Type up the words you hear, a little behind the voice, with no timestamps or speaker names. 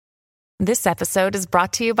This episode is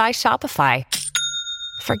brought to you by Shopify.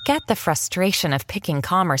 Forget the frustration of picking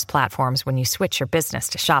commerce platforms when you switch your business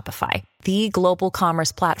to Shopify, the global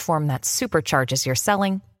commerce platform that supercharges your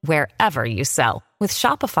selling wherever you sell. With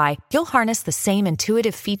Shopify, you'll harness the same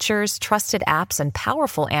intuitive features, trusted apps, and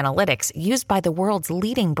powerful analytics used by the world's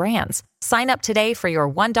leading brands. Sign up today for your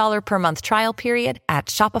 $1 per month trial period at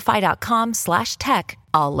shopify.com/tech,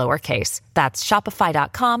 all lowercase. That's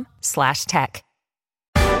shopify.com/tech.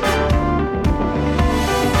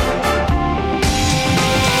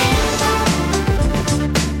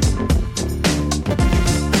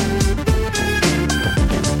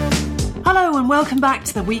 Hello and welcome back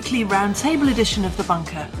to the weekly roundtable edition of The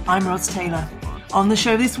Bunker. I'm Ros Taylor. On the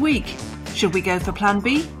show this week, should we go for Plan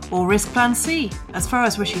B or risk Plan C? As far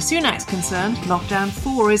as Rishi Sunak's concerned, Lockdown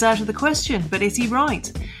 4 is out of the question, but is he right?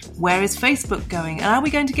 Where is Facebook going, and are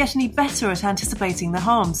we going to get any better at anticipating the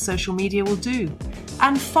harms social media will do?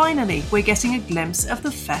 And finally, we're getting a glimpse of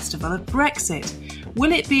the festival of Brexit.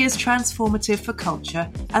 Will it be as transformative for culture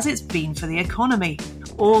as it's been for the economy?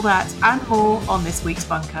 All that and more on this week's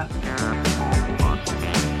Bunker.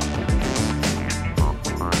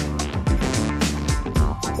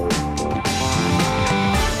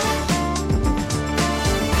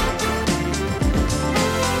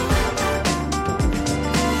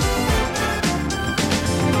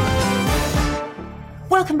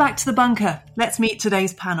 Welcome back to The Bunker. Let's meet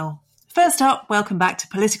today's panel. First up, welcome back to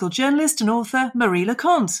political journalist and author Marie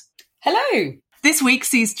Leconte. Hello. This week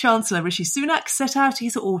sees Chancellor Rishi Sunak set out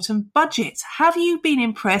his autumn budget. Have you been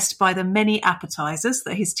impressed by the many appetisers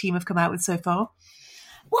that his team have come out with so far?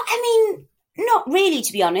 Well, I mean, not really,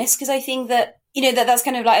 to be honest, because I think that, that's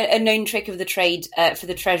kind of like a known trick of the trade for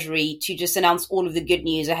the Treasury to just announce all of the good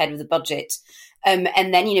news ahead of the budget. And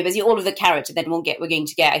then, basically all of the carrot, and then we're going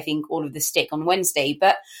to get, I think, all of the stick on Wednesday.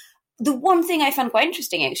 But the one thing I found quite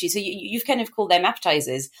interesting, actually, so you've kind of called them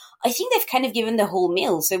appetizers. I think they've kind of given the whole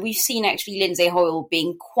meal. So we've seen actually Lindsay Hoyle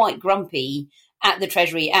being quite grumpy at the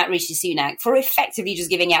Treasury, at Rishi Sunak, for effectively just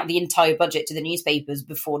giving out the entire budget to the newspapers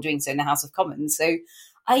before doing so in the House of Commons. So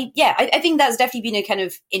I think that's definitely been a kind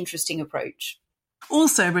of interesting approach.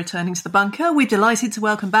 Also returning to The Bunker, we're delighted to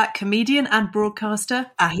welcome back comedian and broadcaster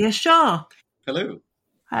Ahia Shah. Hello.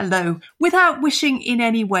 Hello. Without wishing in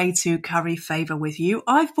any way to curry favour with you,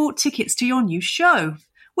 I've bought tickets to your new show,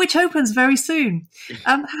 which opens very soon.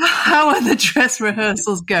 How are the dress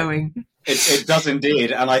rehearsals going? It does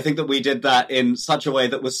indeed, and I think that we did that in such a way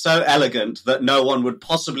that was so elegant that no one would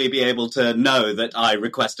possibly be able to know that I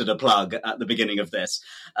requested a plug at the beginning of this.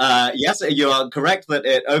 Yes, you are correct that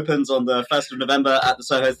it opens on the 1st of November at the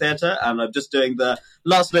Soho Theatre, and I'm just doing the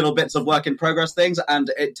last little bits of work in progress things,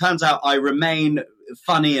 and it turns out I remain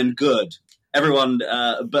funny and good. Everyone,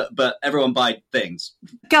 but everyone buy things.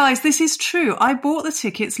 Guys, this is true. I bought the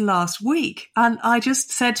tickets last week, and I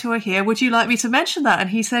just said to Ahir, would you like me to mention that? And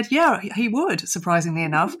he said, yeah, he would, surprisingly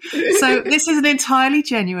enough. So this is an entirely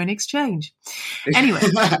genuine exchange. Anyway,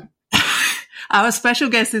 our special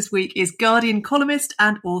guest this week is Guardian columnist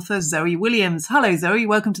and author Zoe Williams. Hello, Zoe.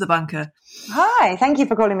 Welcome to The Bunker. Hi. Thank you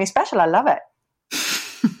for calling me special. I love it.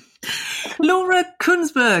 Laura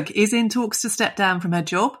Kuenssberg is in talks to step down from her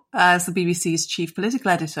job as the BBC's chief political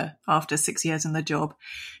editor after 6 years in the job.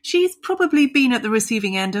 She's probably been at the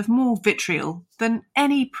receiving end of more vitriol than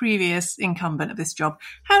any previous incumbent of this job.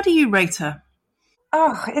 How do you rate her?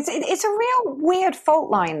 Oh, it's a real weird fault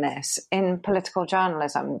line, this, in political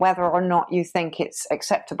journalism, whether or not you think it's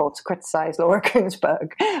acceptable to criticise Laura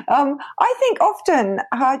Kuenssberg. I think often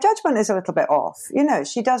her judgment is a little bit off.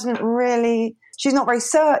 She's not very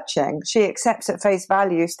searching. She accepts at face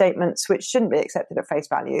value statements which shouldn't be accepted at face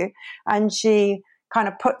value. And she kind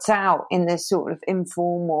of puts out in this sort of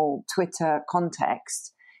informal Twitter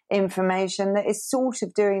context information that is sort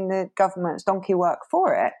of doing the government's donkey work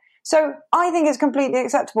for it. So I think it's completely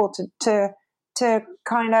acceptable to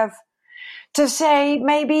say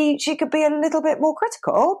maybe she could be a little bit more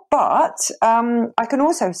critical. But I can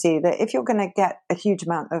also see that if you're going to get a huge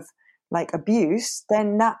amount of abuse,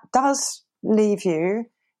 then that does leave you,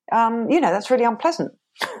 that's really unpleasant.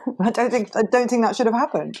 I don't think that should have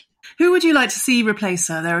happened. Who would you like to see replace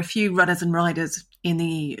her? There are a few runners and riders in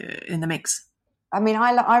the mix. I mean,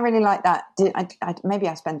 I really like that. Maybe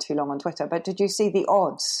I spend too long on Twitter, but did you see the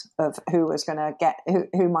odds of who was going to get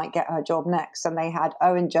who might get her job next? And they had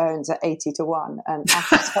Owen Jones at 80-1 and Ash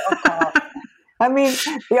Sarkar. I mean,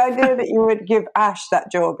 the idea that you would give Ash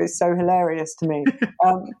that job is so hilarious to me.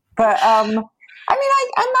 I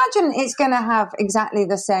imagine it's going to have exactly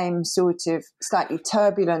the same sort of slightly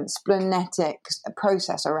turbulent, splenetic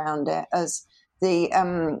process around it as the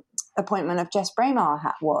appointment of Jess Braemar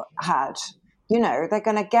had. You know, they're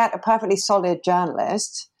going to get a perfectly solid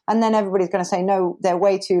journalist, and then everybody's going to say, no, they're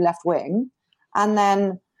way too left-wing. And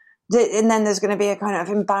then there's going to be a kind of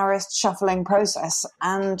embarrassed shuffling process.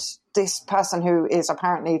 And this person who is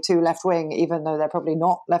apparently too left-wing, even though they're probably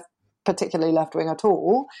not particularly left-wing at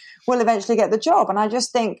all, will eventually get the job. And I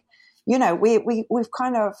just think, you know, we've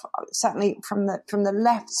kind of, certainly from the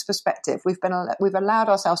left's perspective, we've allowed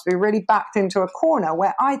ourselves to be really backed into a corner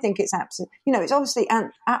where I think it's it's obviously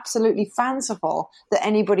absolutely fanciful that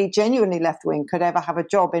anybody genuinely left wing could ever have a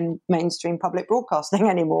job in mainstream public broadcasting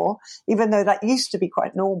anymore, even though that used to be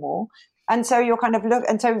quite normal. And so you're kind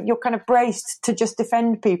of braced to just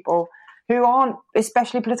defend people who aren't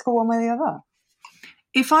especially political one way or the other.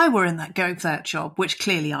 If I were in that job, which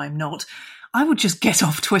clearly I'm not, I would just get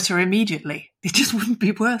off Twitter immediately. It just wouldn't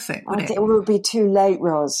be worth it, would it? It would be too late,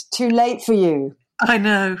 Ros. Too late for you. I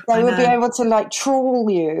know. They would be able to trawl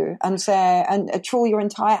you and say, trawl your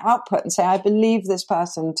entire output and say, I believe this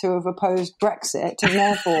person to have opposed Brexit, and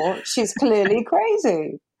therefore she's clearly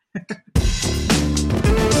crazy.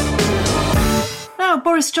 Now,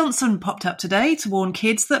 Boris Johnson popped up today to warn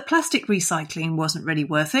kids that plastic recycling wasn't really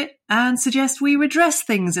worth it and suggest we redress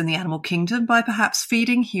things in the animal kingdom by perhaps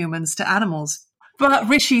feeding humans to animals. But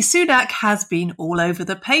Rishi Sunak has been all over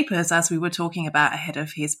the papers, as we were talking about ahead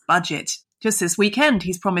of his budget. Just this weekend,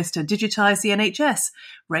 he's promised to digitise the NHS,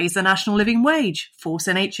 raise the national living wage, force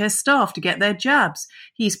NHS staff to get their jabs.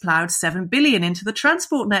 He's ploughed $7 billion into the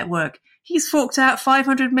transport network. He's forked out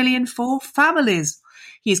 $500 million for families.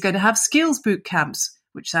 He's going to have skills boot camps,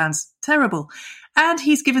 which sounds terrible. And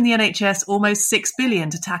he's given the NHS almost $6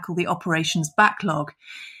 billion to tackle the operations backlog.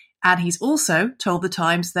 And he's also told the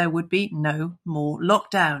Times there would be no more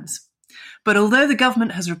lockdowns. But although the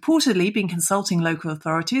government has reportedly been consulting local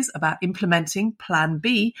authorities about implementing Plan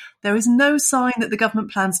B, there is no sign that the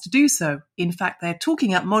government plans to do so. In fact, they're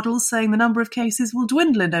talking up models saying the number of cases will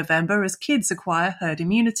dwindle in November as kids acquire herd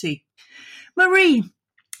immunity. Marie,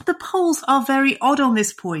 the polls are very odd on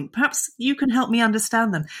this point. Perhaps you can help me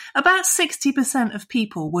understand them. About 60% of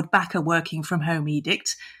people would back a working from home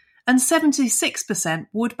edict, and 76%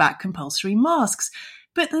 would back compulsory masks.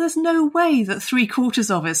 But there's no way that 3/4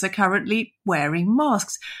 of us are currently wearing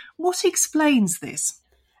masks. What explains this?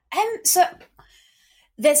 I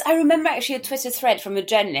remember actually a Twitter thread from a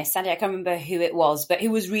journalist, Sandy, I can't remember who it was, but who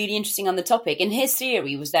was really interesting on the topic. And his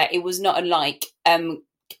theory was that it was not unlike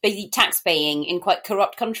basically tax paying in quite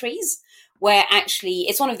corrupt countries, where actually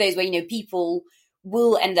it's one of those where, people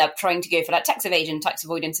will end up trying to go for tax evasion, tax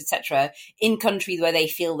avoidance, etc., in countries where they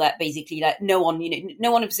feel that basically no one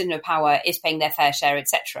in position of power is paying their fair share,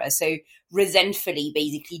 etc. So resentfully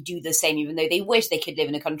basically do the same, even though they wish they could live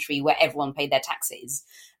in a country where everyone paid their taxes.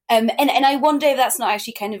 And I wonder if that's not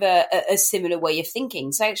actually kind of a similar way of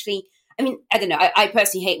thinking. So actually, I mean, I don't know. I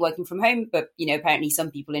personally hate working from home, but, apparently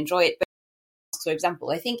some people enjoy it. But for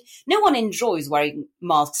example, I think no one enjoys wearing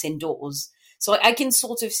masks indoors. So I can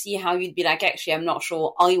sort of see how you'd be like, actually, I'm not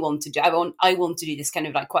sure I want to do this kind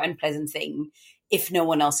of quite unpleasant thing if no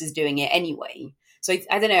one else is doing it anyway. So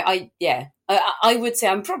I don't know. I would say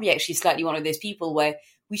I'm probably actually slightly one of those people where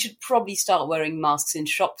we should probably start wearing masks in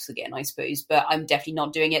shops again, I suppose. But I'm definitely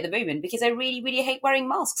not doing it at the moment because I really, really hate wearing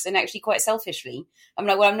masks. And actually quite selfishly, I'm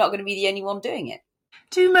like, well, I'm not going to be the only one doing it.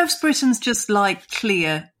 Do most Britons just like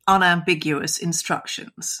clear, unambiguous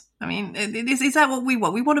instructions? I mean, is that what we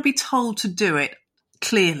want? We want to be told to do it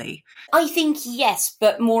clearly. I think yes,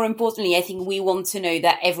 but more importantly, I think we want to know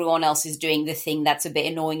that everyone else is doing the thing that's a bit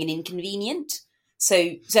annoying and inconvenient. So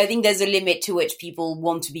I think there's a limit to which people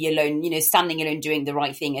want to be alone, standing alone doing the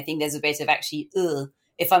right thing. I think there's a bit of actually,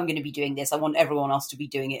 if I'm going to be doing this, I want everyone else to be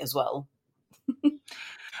doing it as well.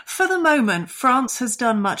 For the moment, France has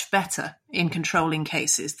done much better in controlling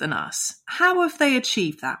cases than us. How have they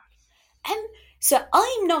achieved that? So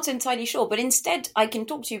I'm not entirely sure, but instead I can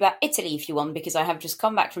talk to you about Italy if you want, because I have just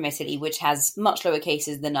come back from Italy, which has much lower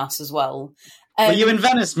cases than us as well. Were you in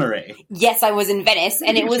Venice, Marie? Yes, I was in Venice,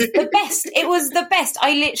 and it was the best. It was the best.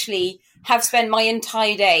 I literally have spent my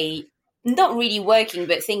entire day not really working,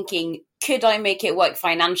 but thinking, could I make it work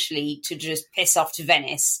financially to just piss off to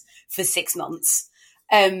Venice for 6 months?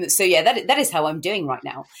 So yeah, that is how I'm doing right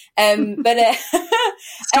now.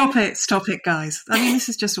 Stop it, guys. I mean, this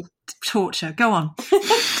is just torture. Go on.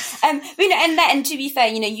 And to be fair,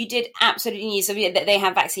 you did absolutely need. So they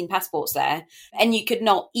have vaccine passports there, and you could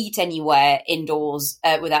not eat anywhere indoors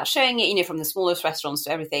without showing it. From the smallest restaurants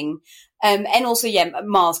to everything. And also,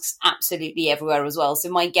 masks absolutely everywhere as well. So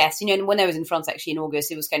my guess, when I was in France actually in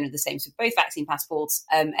August, it was kind of the same. So both vaccine passports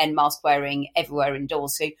and mask wearing everywhere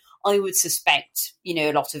indoors. So I would suspect,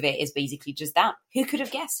 a lot of it is basically just that. Who could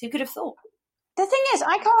have guessed? Who could have thought? The thing is,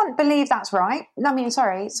 I can't believe that's right. I mean,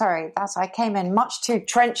 sorry, I came in much too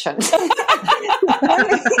trenchant. The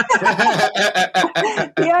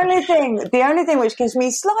only thing which gives me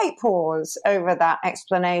slight pause over that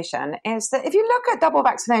explanation is that if you look at double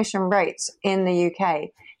vaccination rates in the UK,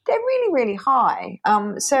 they're really, really high.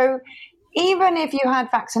 So even if you had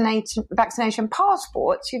vaccination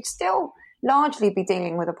passports, you'd still largely be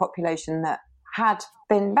dealing with a population that had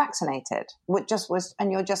been vaccinated, and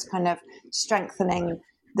you're just kind of strengthening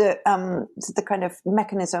the kind of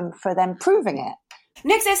mechanism for them proving it.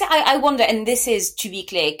 Next, I wonder, and this is, to be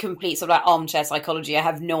clear, complete sort of like armchair psychology. I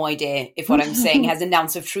have no idea if what I'm saying has an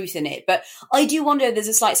ounce of truth in it, but I do wonder if there's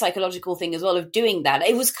a slight psychological thing as well of doing that.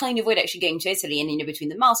 It was kind of weird actually going to Italy and, between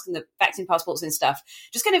the mask and the vaccine passports and stuff,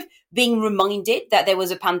 just kind of being reminded that there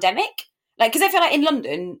was a pandemic. Like, because I feel like in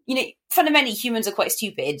London, fundamentally humans are quite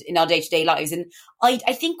stupid in our day-to-day lives. And I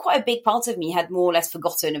think quite a big part of me had more or less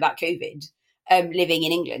forgotten about COVID. Living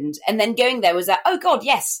in England, and then going there was that, oh God,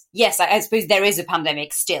 yes, I suppose there is a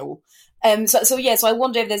pandemic still. So I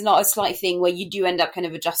wonder if there's not a slight thing where you do end up kind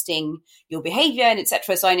of adjusting your behaviour and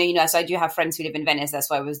etc. So I know, so I do have friends who live in Venice. That's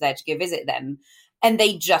why I was there to go visit them, and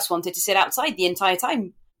they just wanted to sit outside the entire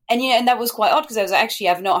time. And and that was quite odd because I was like,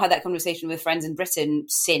 I've not had that conversation with friends in Britain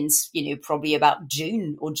since probably about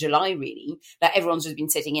June or July really. Like everyone's just been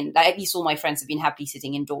sitting in. Like, at least all my friends have been happily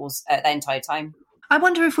sitting indoors the entire time. I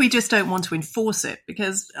wonder if we just don't want to enforce it,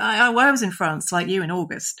 because I was in France, like you, in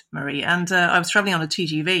August, Marie, and I was travelling on a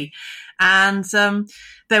TGV, and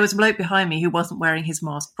there was a bloke behind me who wasn't wearing his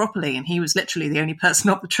mask properly, and he was literally the only person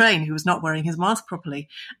on the train who was not wearing his mask properly.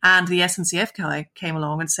 And the SNCF guy came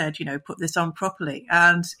along and said, put this on properly,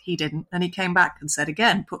 and he didn't. And he came back and said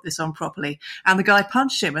again, put this on properly, and the guy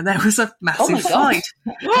punched him, and there was a massive fight.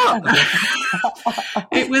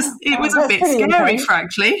 It was a bit scary,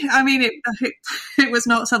 frankly. I mean, it was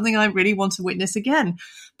not something I really want to witness again.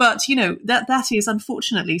 But, that is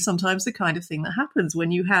unfortunately sometimes the kind of thing that happens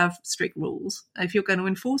when you have strict rules, if you're going to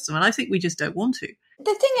enforce them. And I think we just don't want to.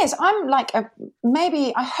 The thing is, I'm like, I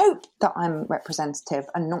hope that I'm representative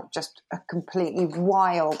and not just a completely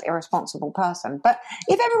wild, irresponsible person. But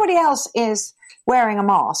if everybody else is wearing a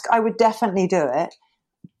mask, I would definitely do it.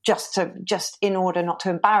 Just in order not to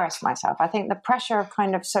embarrass myself. I think the pressure of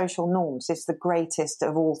kind of social norms is the greatest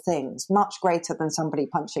of all things, much greater than somebody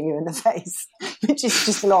punching you in the face, which is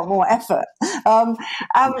just a lot more effort. I'm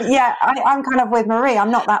kind of with Marie. I'm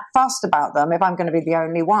not that fussed about them if I'm going to be the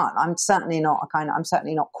only one. I'm certainly not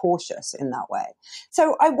cautious in that way.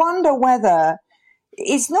 So I wonder whether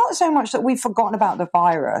it's not so much that we've forgotten about the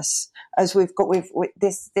virus as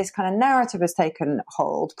this kind of narrative has taken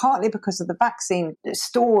hold, partly because of the vaccine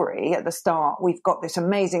story at the start. We've got this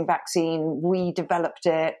amazing vaccine. We developed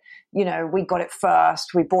it. We got it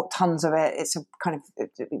first. We bought tons of it. It's a kind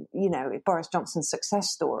of, Boris Johnson's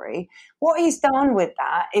success story. What he's done with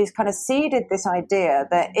that is kind of seeded this idea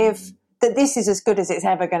that this is as good as it's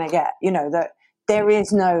ever going to get, that there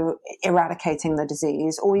is no eradicating the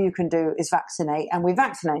disease. All you can do is vaccinate, and we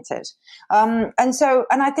vaccinated. And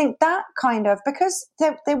I think that kind of, because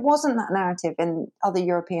there wasn't that narrative in other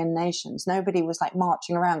European nations. Nobody was like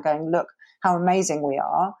marching around going, look how amazing we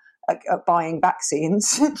are at buying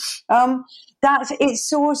vaccines. That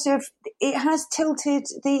it has tilted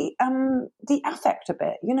the affect a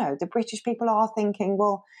bit. The British people are thinking,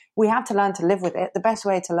 well, we have to learn to live with it. The best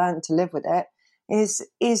way to learn to live with it is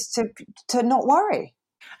to not worry.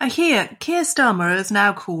 Here, Keir Starmer has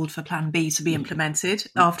now called for Plan B to be implemented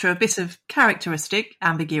after a bit of characteristic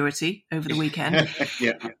ambiguity over the weekend.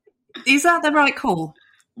 Yeah. Is that the right call?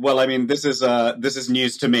 Well, I mean, this is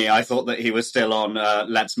news to me. I thought that he was still on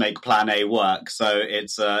let's make Plan A work. So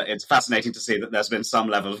it's fascinating to see that there's been some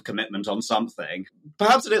level of commitment on something.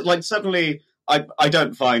 Perhaps it is certainly. I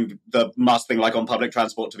don't find the mask thing, like on public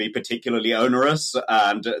transport, to be particularly onerous,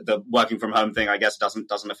 and the working from home thing, I guess, doesn't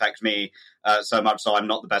affect me so much. So I'm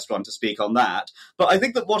not the best one to speak on that. But I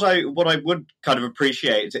think that what I would kind of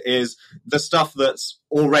appreciate is the stuff that's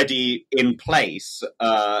already in place,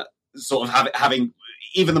 sort of having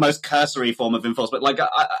even the most cursory form of enforcement. Like,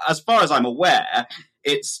 as far as I'm aware,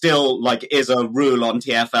 it still is a rule on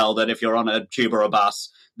TfL that if you're on a tube or a bus,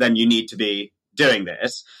 then you need to be doing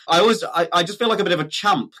this. I just feel like a bit of a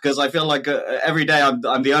chump, because I feel like every day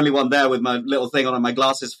I'm the only one there with my little thing on and my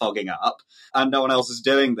glasses fogging up, and no one else is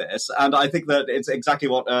doing this. And I think that it's exactly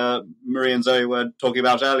what Marie and Zoe were talking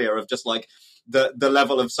about earlier, of just the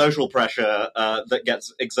level of social pressure that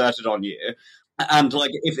gets exerted on you. And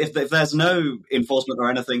like, if there's no enforcement or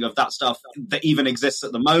anything of that stuff that even exists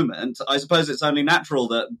at the moment, I suppose it's only natural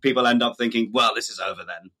that people end up thinking, well, this is over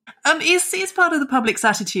then. Is part of the public's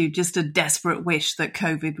attitude just a desperate wish that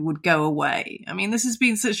COVID would go away? I mean, this has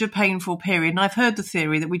been such a painful period, and I've heard the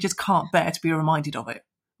theory that we just can't bear to be reminded of it.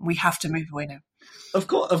 We have to move away now. Of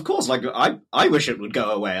course. Like, I wish it would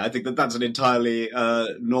go away. I think that's an entirely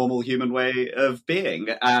normal human way of being.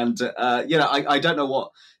 And, I don't know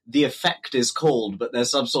what the effect is called, but there's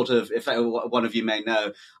some sort of effect, one of you may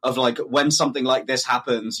know, of like when something like this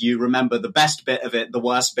happens, you remember the best bit of it, the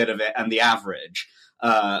worst bit of it, and the average.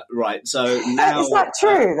 Right. So now. Is that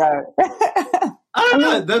true, though? I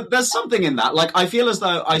don't know. There's something in that. Like, I feel as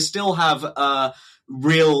though I still have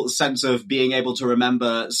real sense of being able to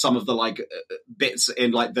remember some of the like bits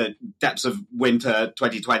in like the depths of winter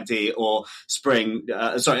 2020 or spring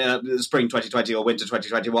 2020 or winter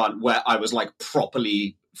 2021, where I was like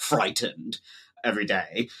properly frightened every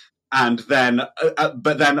day. And then,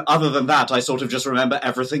 but then other than that, I sort of just remember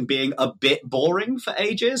everything being a bit boring for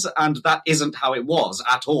ages. And that isn't how it was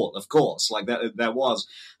at all, of course. Like there was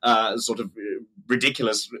sort of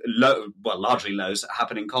ridiculous, largely lows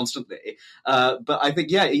happening constantly. But I think,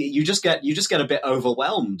 yeah, you just get a bit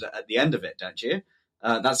overwhelmed at the end of it, don't you?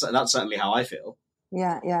 That's certainly how I feel.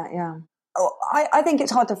 Yeah. Oh, I think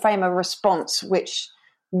it's hard to frame a response which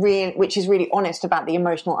is really honest about the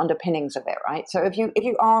emotional underpinnings of it, right? So if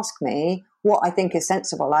you ask me what I think is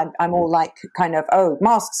sensible, I'm all like kind of,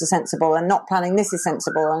 masks are sensible and not planning this is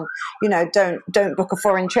sensible, and don't book a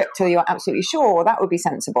foreign trip till you're absolutely sure, that would be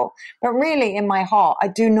sensible. But really, in my heart, I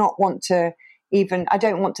don't want to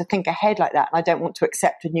think ahead like that, and I don't want to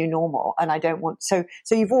accept a new normal, and I don't want so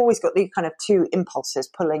you've always got these kind of two impulses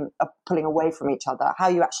pulling away from each other: how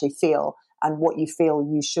you actually feel and what you feel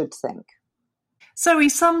you should think. Zoe,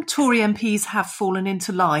 some Tory MPs have fallen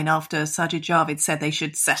into line after Sajid Javid said they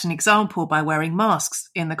should set an example by wearing masks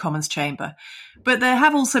in the Commons chamber. But there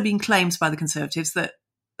have also been claims by the Conservatives that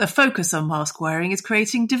the focus on mask wearing is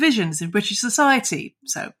creating divisions in British society.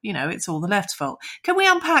 So, it's all the left's fault. Can we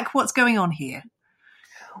unpack what's going on here?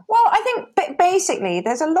 Well, I think basically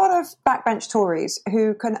there's a lot of backbench Tories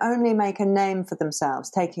who can only make a name for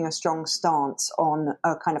themselves taking a strong stance on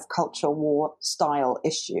a kind of culture war style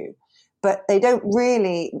issue. But they don't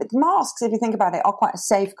really. Masks, if you think about it, are quite a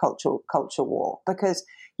safe culture war, because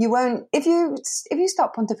you won't. If you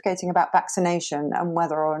start pontificating about vaccination and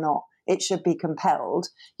whether or not it should be compelled,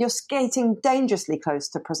 you're skating dangerously close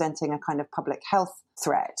to presenting a kind of public health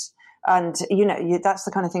threat. And, that's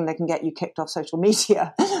the kind of thing that can get you kicked off social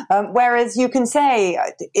media. Whereas you can say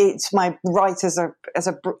it's my right as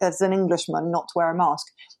an Englishman not to wear a mask.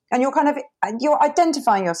 And you're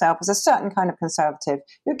identifying yourself as a certain kind of conservative.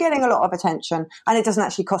 You're getting a lot of attention, and it doesn't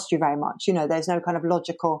actually cost you very much. There's no kind of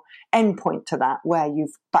logical endpoint to that where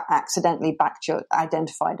you've accidentally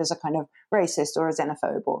identified as a kind of racist or a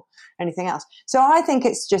xenophobe or anything else. So I think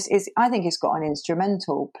it's got an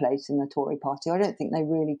instrumental place in the Tory party. I don't think they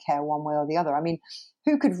really care one way or the other. I mean,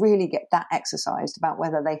 who could really get that exercised about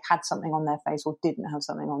whether they had something on their face or didn't have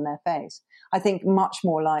something on their face? I think much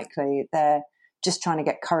more likely they're just trying to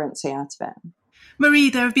get currency out of it. Marie,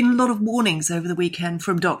 there have been a lot of warnings over the weekend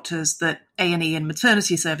from doctors that A&E and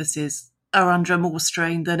maternity services are under more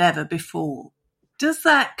strain than ever before. Does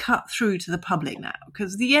that cut through to the public now?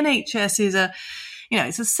 Because the NHS is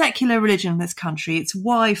it's a secular religion in this country. It's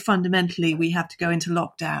why fundamentally we have to go into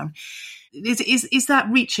lockdown. Is that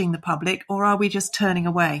reaching the public, or are we just turning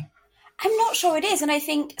away? I'm not sure it is, and I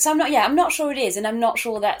think so. I'm not sure it is, and I'm not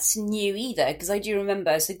sure that's new either, because I do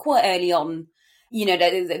remember quite early on,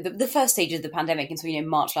 the first stage of the pandemic, and so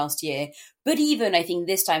March last year. But even I think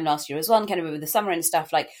this time last year as well, and kind of over the summer and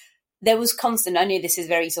stuff, like there was constant. I know this is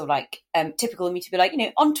very sort of like typical of me to be like,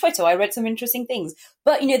 on Twitter I read some interesting things,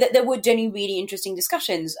 but that there were genuinely really interesting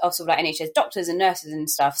discussions of sort of like NHS doctors and nurses and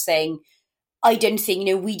stuff saying, I don't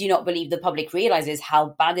think, we do not believe the public realises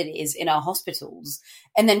how bad it is in our hospitals.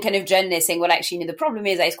 And then kind of journalists saying, well, actually, the problem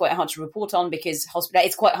is that it's quite hard to report on because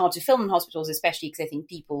it's quite hard to film in hospitals, especially because I think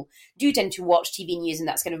people do tend to watch TV news and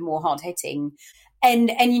that's kind of more hard hitting. And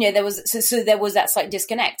there was that slight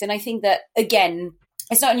disconnect. And I think that, again,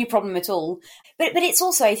 it's not a new problem at all. But it's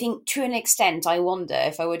also, I think, to an extent, I wonder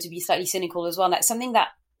if I were to be slightly cynical as well, like something that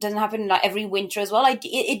doesn't happen like every winter as well.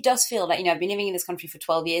 It does feel like, I've been living in this country for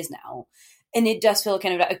 12 years now. And it does feel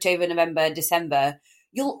kind of like October, November, December.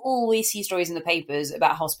 You'll always see stories in the papers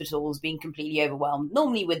about hospitals being completely overwhelmed,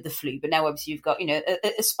 normally with the flu. But now obviously you've got,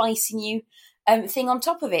 a spicy new thing on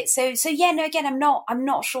top of it. So yeah, no, again, I'm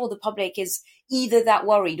not sure the public is either that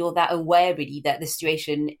worried or that aware really that the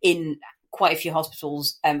situation in quite a few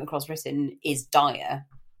hospitals across Britain is dire.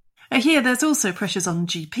 Here, there's also pressures on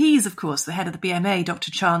GPs, of course. The head of the BMA, Dr.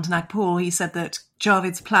 Chand Nagpal, he said that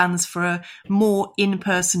Javid's plans for more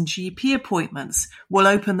in-person GP appointments will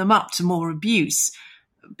open them up to more abuse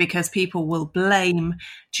because people will blame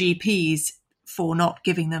GPs for not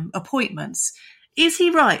giving them appointments. Is he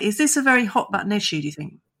right? Is this a very hot-button issue, do you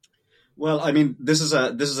think? Well, I mean, this is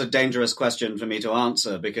a dangerous question for me to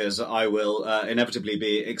answer because I will inevitably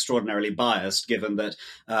be extraordinarily biased, given that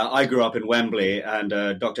I grew up in Wembley and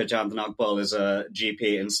Dr. Chand Nagpal is a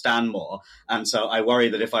GP in Stanmore, and so I worry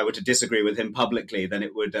that if I were to disagree with him publicly, then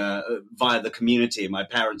it would, via the community, my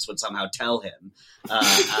parents would somehow tell him,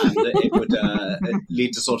 and it would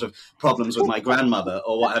lead to sort of problems with my grandmother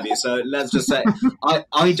or what have you. So let's just say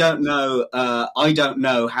I don't know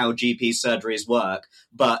how GP surgeries work,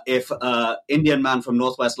 but if Indian man from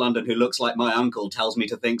northwest London who looks like my uncle tells me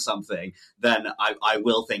to think something, then I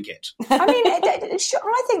will think it. I mean,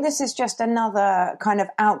 I think this is just another kind of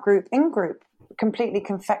out-group, in-group, completely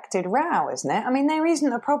confected row, isn't it? I mean, there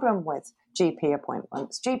isn't a problem with GP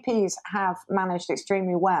appointments. GPs have managed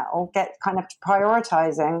extremely well, get kind of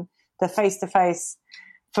prioritising the face-to-face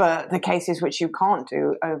for the cases which you can't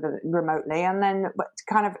do over remotely, and then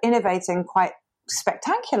kind of innovating quite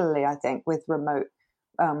spectacularly, I think, with remote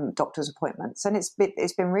doctor's appointments, and it's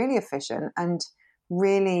been really efficient and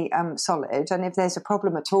really solid. And if there's a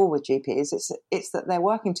problem at all with GPs, it's that they're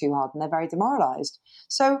working too hard and they're very demoralised.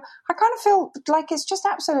 So I kind of feel like it's just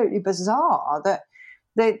absolutely bizarre that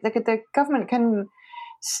the government can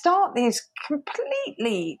start these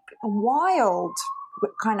completely wild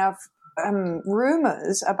kind of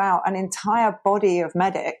rumours about an entire body of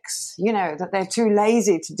medics, that they're too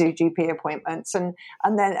lazy to do GP appointments, and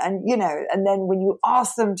then when you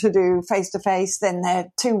ask them to do face-to-face, then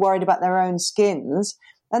they're too worried about their own skins,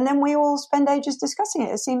 and then we all spend ages discussing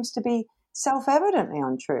it. It seems to be self-evidently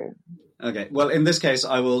untrue. Okay, well, in this case,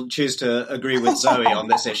 I will choose to agree with Zoe on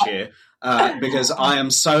this issue. Because I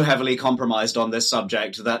am so heavily compromised on this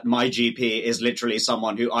subject that my GP is literally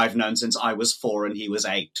someone who I've known since I was 4 and he was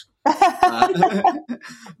 8.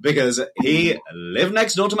 Because he lived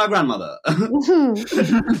next door to my grandmother.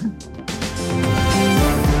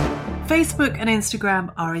 Facebook and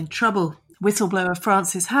Instagram are in trouble. Whistleblower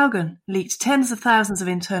Francis Haugen leaked tens of thousands of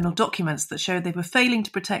internal documents that showed they were failing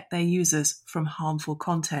to protect their users from harmful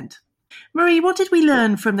content. Marie, what did we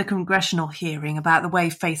learn from the congressional hearing about the way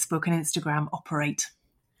Facebook and Instagram operate?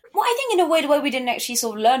 Well, I think in a weird way we didn't actually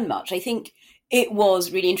sort of learn much. I think it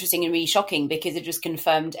was really interesting and really shocking because it just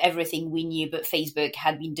confirmed everything we knew but Facebook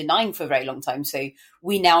had been denying for a very long time. So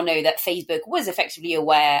we now know that Facebook was effectively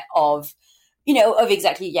aware of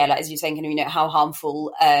exactly, like as you're saying, how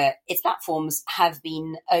harmful its platforms have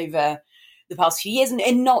been over the past few years,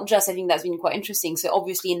 and not just, I think that's been quite interesting. So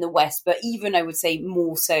obviously in the West, but even I would say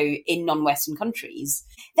more so in non-Western countries.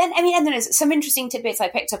 Then, I don't know, some interesting tidbits I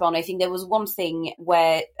picked up on. I think there was one thing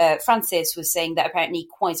where Francis was saying that apparently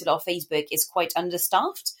quite a lot of Facebook is quite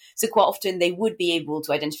understaffed. So quite often they would be able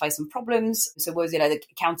to identify some problems. So what was it, like the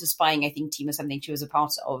counter-spying, I think, team or something she was a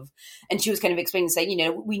part of. And she was kind of explaining,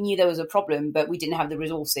 saying, we knew there was a problem, but we didn't have the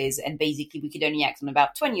resources. And basically we could only act on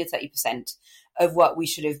about 20 or 30% of what we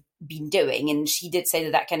should have been doing. And she did say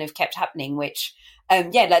that kind of kept happening, which,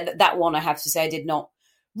 like that one, I have to say, I did not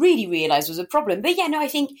really realize was a problem. But I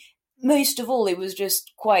think most of all, it was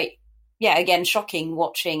just quite, again, shocking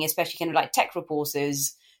watching, especially kind of like tech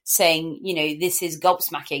reporters saying, this is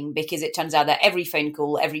gobsmacking, because it turns out that every phone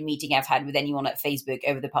call, every meeting I've had with anyone at Facebook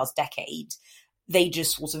over the past decade, they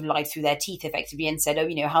just sort of lied through their teeth effectively and said,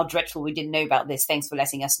 how dreadful, we didn't know about this. Thanks for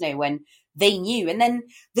letting us know, when they knew. And then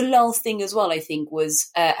the last thing as well, I think, was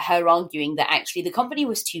her arguing that actually the company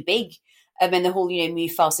was too big. And the whole,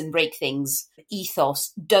 move fast and break things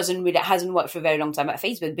ethos hasn't worked for a very long time at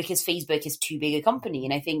Facebook because Facebook is too big a company.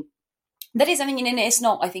 And I think that is, and it's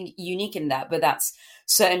not, I think, unique in that, but that's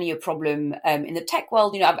certainly a problem in the tech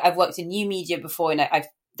world. I've worked in new media before, and I've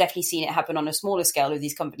definitely seen it happen on a smaller scale of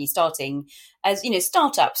these companies starting as,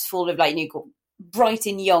 startups full of bright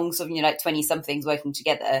and young sort of, 20-somethings working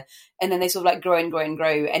together. And then they sort of grow and grow and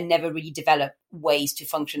grow and never really develop ways to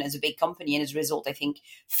function as a big company. And as a result, I think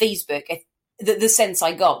Facebook, the sense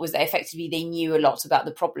I got was that effectively they knew a lot about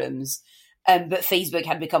the problems, but Facebook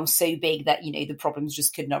had become so big that, the problems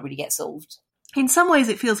just could not really get solved. In some ways,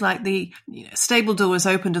 it feels like the stable door was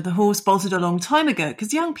opened and the horse bolted a long time ago,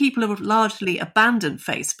 because young people have largely abandoned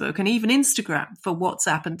Facebook and even Instagram for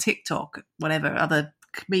WhatsApp and TikTok, whatever other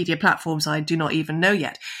media platforms I do not even know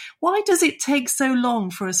yet. Why does it take so long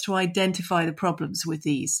for us to identify the problems with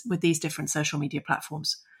these different social media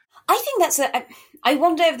platforms? I think I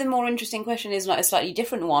wonder if the more interesting question is not a slightly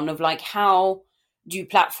different one of how do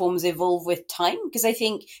platforms evolve with time? Because I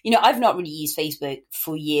think, I've not really used Facebook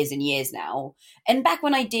for years and years now. And back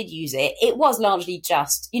when I did use it, it was largely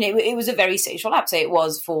just, it was a very social app. So it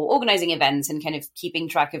was for organizing events and kind of keeping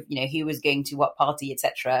track of, who was going to what party,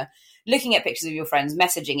 etc., looking at pictures of your friends,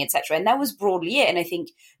 messaging, etc. And that was broadly it. And I think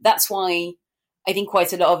that's why I think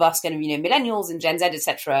quite a lot of us kind of, millennials and Gen Z,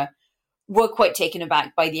 etc., were quite taken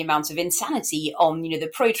aback by the amount of insanity on, the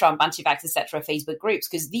pro-Trump, anti-vax, etc. Facebook groups,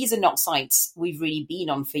 because these are not sites we've really been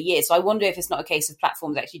on for years. So I wonder if it's not a case of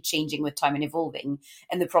platforms actually changing with time and evolving,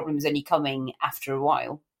 and the problems only coming after a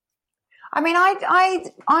while. I mean,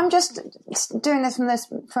 I'm just doing this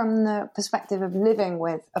from the perspective of living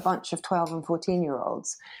with a bunch of 12 and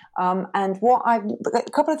 14-year-olds. And a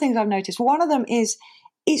couple of things I've noticed. One of them is,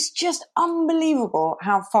 it's just unbelievable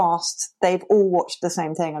how fast they've all watched the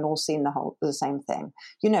same thing and all seen the same thing.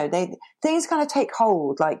 Things kind of take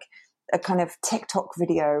hold, like a kind of TikTok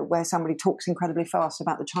video where somebody talks incredibly fast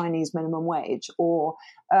about the Chinese minimum wage, or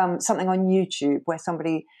something on YouTube where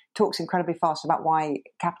somebody talks incredibly fast about why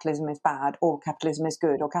capitalism is bad, or capitalism is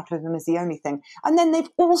good, or capitalism is the only thing. And then they've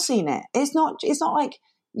all seen it. It's not like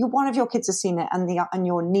one of your kids has seen it and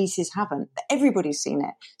your nieces haven't. Everybody's seen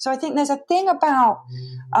it. So I think there's a thing about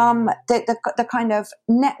the kind of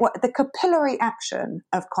network, the capillary action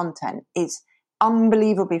of content is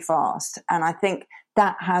unbelievably fast. And I think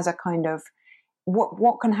that has a kind of,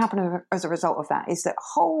 what can happen as a result of that is that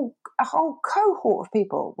a whole cohort of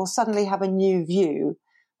people will suddenly have a new view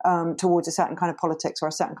towards a certain kind of politics or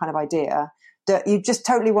a certain kind of idea that you just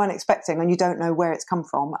totally weren't expecting, and you don't know where it's come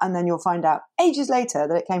from. And then you'll find out ages later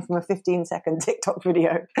that it came from a 15-second TikTok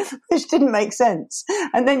video, which didn't make sense.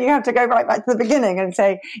 And then you have to go right back to the beginning and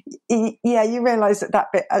say, yeah, you realize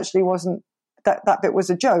that bit actually wasn't, that bit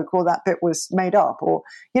was a joke, or that bit was made up, or,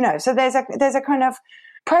 so there's a kind of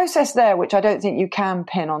process there, which I don't think you can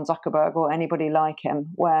pin on Zuckerberg or anybody like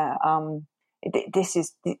him, where it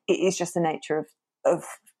is just the nature of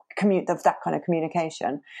that kind of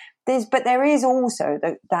communication. But there is also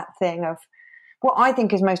that thing of what I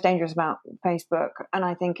think is most dangerous about Facebook, and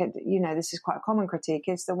I think this is quite a common critique,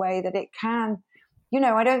 is the way that it can.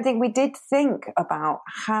 I don't think we did think about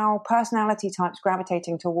how personality types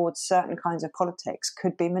gravitating towards certain kinds of politics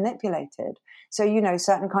could be manipulated. So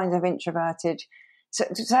certain kinds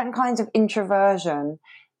of introversion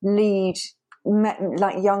lead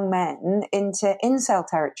like young men into incel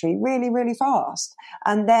territory really, really fast.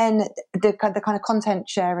 And then the kind of content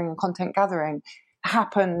sharing and content gathering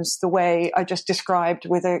happens the way I just described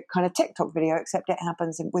with a kind of TikTok video, except it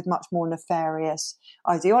happens with much more nefarious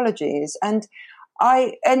ideologies. And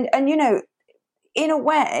in a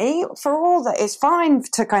way, for all that, it's fine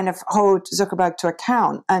to kind of hold Zuckerberg to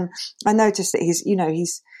account. And I noticed that he's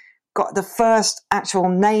got the first actual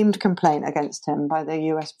named complaint against him by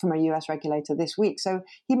from a US regulator this week. So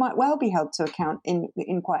he might well be held to account in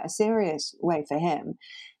quite a serious way for him.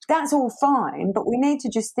 That's all fine, but we need to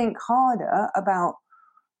just think harder about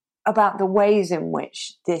the ways in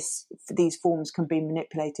which these forms can be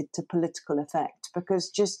manipulated to political effect, because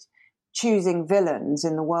just choosing villains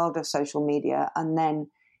in the world of social media and then,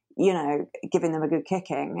 giving them a good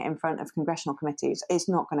kicking in front of congressional committees is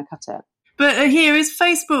not going to cut it. But here, is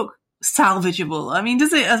Facebook salvageable? I mean,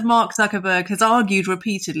 does it, as Mark Zuckerberg has argued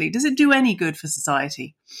repeatedly, does it do any good for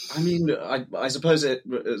society? I mean, I suppose it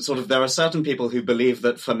sort of, there are certain people who believe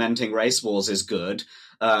that fomenting race wars is good.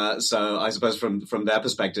 So I suppose from their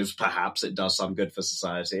perspectives, perhaps it does some good for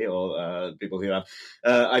society, or people who have,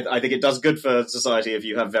 I think it does good for society if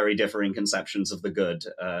you have very differing conceptions of the good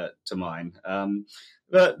to mine.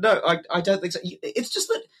 But no, I don't think so. It's just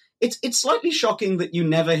that it's slightly shocking that you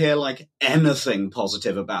never hear like anything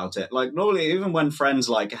positive about it. Like normally, even when friends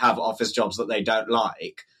like have office jobs that they don't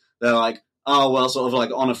like, they're like, oh, well, sort of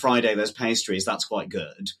like on a Friday, there's pastries. That's quite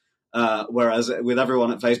good. Whereas with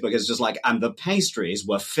everyone at Facebook, it's just like, and the pastries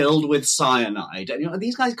were filled with cyanide. And,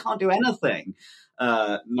 these guys can't do anything.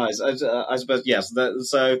 Nice. I suppose, yes.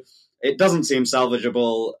 So it doesn't seem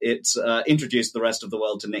salvageable. It's introduced the rest of the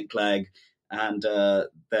world to Nick Clegg. And I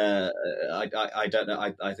don't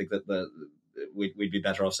know. I think that we'd be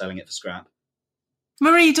better off selling it for scrap.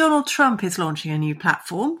 Marie, Donald Trump is launching a new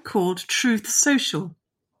platform called Truth Social.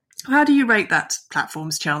 How do you rate that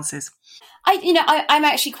platform's chances? I'm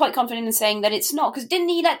actually quite confident in saying that it's not, because didn't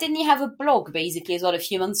he have a blog basically as well a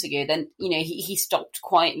few months ago? Then he stopped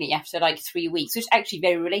quietly after like 3 weeks, which is actually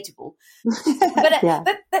very relatable. But yeah.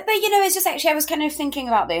 but it's just actually, I was kind of thinking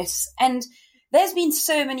about this, and there's been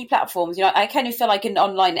so many platforms. I kind of feel like an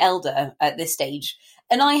online elder at this stage.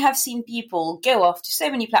 And I have seen people go off to so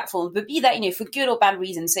many platforms, but be that, for good or bad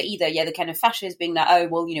reasons. So either, the kind of fascists being that, oh,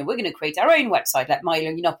 well, we're going to create our own website like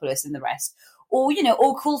Milo Yiannopoulos and the rest. or,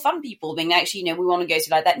 or cool fun people being actually, we want to go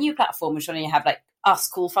to like that new platform, which only have like us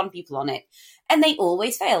cool fun people on it. And they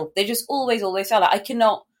always fail. They just always fail. Like, I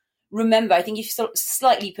cannot remember. I think if you sort of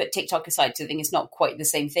slightly put TikTok aside, so I think it's not quite the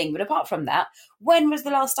same thing. But apart from that, when was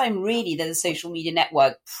the last time really that a social media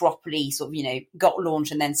network properly sort of, got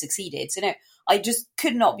launched and then succeeded? So no, I just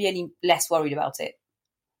could not be any less worried about it.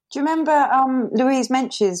 Do you remember Louise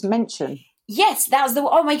Mensch's Mention? Yes, that was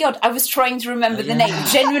oh my God, I was trying to remember the name.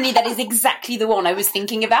 Genuinely, that is exactly the one I was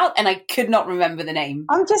thinking about, and I could not remember the name.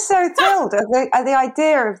 I'm just so thrilled at the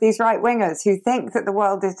idea of these right-wingers who think that the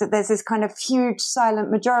world is, that there's this kind of huge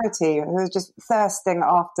silent majority who are just thirsting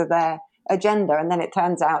after their agenda, and then it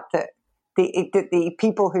turns out that the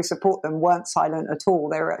people who support them weren't silent at all.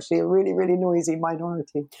 They were actually a really, really noisy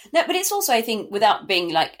minority. No, but it's also, I think, without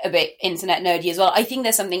being like a bit internet nerdy as well, I think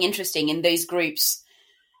there's something interesting in those groups.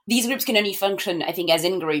 These groups can only function, I think, as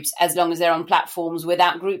in groups as long as they're on platforms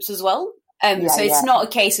without groups as well. So it's not a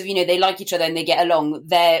case of, they like each other and they get along.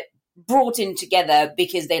 They're brought in together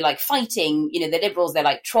because they like fighting, the liberals, they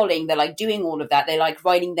like trolling, they like doing all of that. They like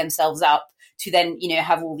writing themselves up to then,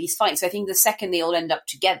 have all these fights. So I think the second they all end up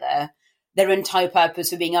together, their entire purpose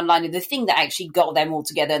for being online and the thing that actually got them all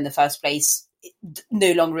together in the first place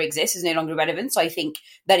no longer exists, is no longer relevant. So I think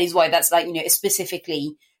that is why that's like,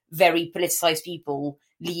 specifically very politicized people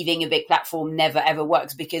leaving a big platform never ever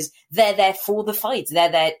works, because they're there for the fight.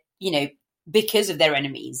 They're there, because of their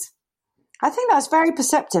enemies. I think that's very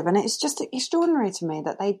perceptive, and it's just extraordinary to me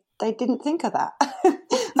that they didn't think of that.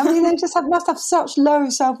 I mean, they just must have such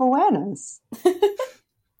low self-awareness.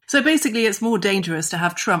 So basically, it's more dangerous to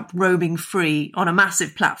have Trump roaming free on a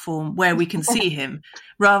massive platform where we can see him,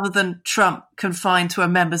 rather than Trump confined to a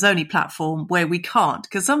members-only platform where we can't.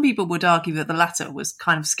 Because some people would argue that the latter was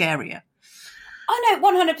kind of scarier. Oh,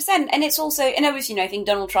 no, 100%. And it's also, and obviously, I think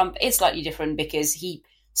Donald Trump is slightly different because he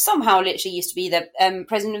somehow literally used to be the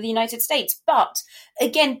president of the United States. But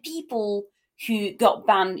again, people who got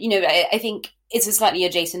banned, I think it's a slightly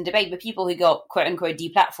adjacent debate, but people who got quote unquote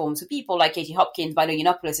deplatformed, so people like Katie Hopkins, Milo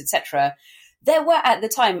Yiannopoulos, etc., there were at the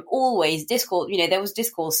time always discourse, there was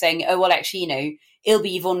discourse saying, oh, well, actually, it'll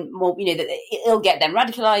be even more, it'll get them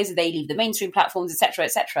radicalized, they leave the mainstream platforms, etc.,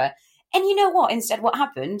 etc. And you know what? Instead, what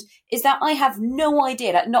happened is that I have no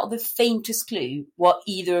idea, like not the faintest clue what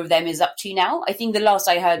either of them is up to now. I think the last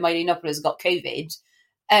I heard, Milo Yiannopoulos got COVID.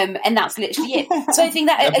 And that's literally it. So I think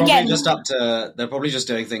that, they're again... they're probably just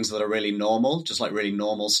doing things that are really normal, just like really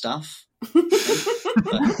normal stuff.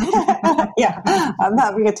 Yeah, I'm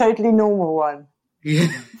having a totally normal one. Yeah.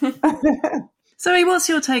 Zoe, what's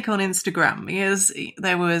your take on Instagram? Because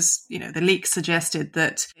there was, the leak suggested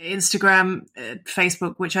that Instagram,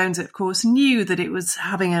 Facebook, which owns it, of course, knew that it was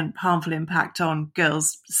having a harmful impact on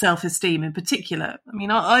girls' self-esteem in particular. I mean,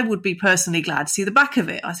 I would be personally glad to see the back of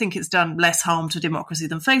it. I think it's done less harm to democracy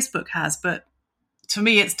than Facebook has, but to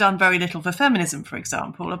me, it's done very little for feminism, for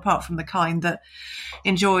example, apart from the kind that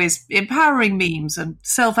enjoys empowering memes and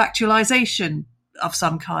self-actualization of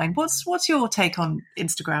some kind. What's your take on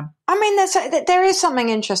Instagram? I mean, there is something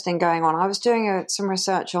interesting going on. I was doing some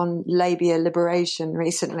research on labia liberation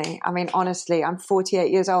recently. I mean, honestly, I'm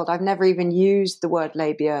 48 years old. I've never even used the word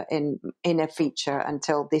labia in a feature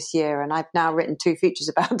until this year, and I've now written 2 features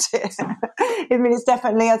about it. I mean, it's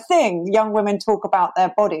definitely a thing. Young women talk about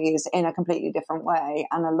their bodies in a completely different way,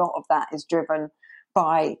 and a lot of that is driven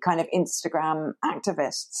by kind of Instagram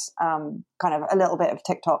activists, kind of a little bit of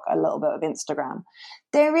TikTok, a little bit of Instagram.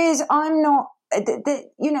 There is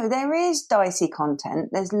dicey content.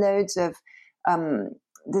 There's loads of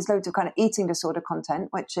kind of eating disorder content,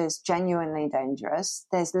 which is genuinely dangerous.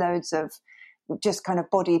 There's loads of just kind of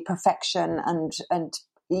body perfection and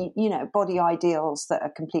body ideals that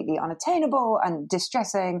are completely unattainable and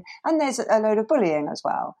distressing. And there's a load of bullying as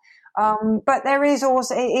well. But it is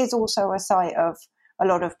also a site of a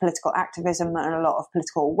lot of political activism and a lot of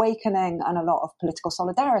political awakening and a lot of political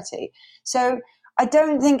solidarity. So I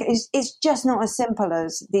don't think it's just not as simple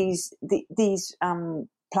as these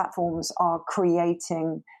platforms are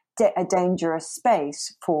creating a dangerous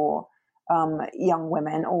space for young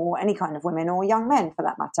women or any kind of women or young men for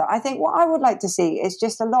that matter. I think what I would like to see is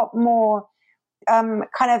just a lot more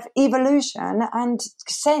kind of evolution and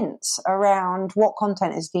sense around what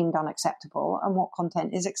content is deemed unacceptable and what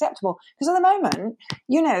content is acceptable. Because at the moment,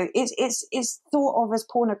 it's thought of as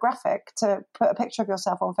pornographic to put a picture of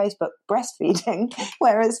yourself on Facebook breastfeeding,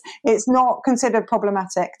 whereas it's not considered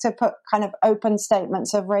problematic to put kind of open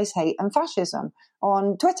statements of race hate and fascism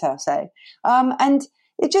on Twitter, say. And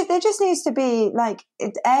there just needs to be like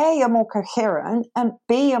A, a more coherent, and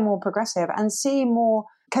B, a more progressive, and C, more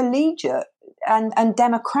collegiate and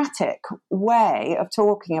democratic way of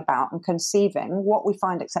talking about and conceiving what we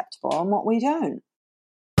find acceptable and what we don't.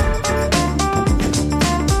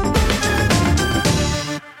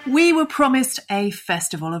 We were promised a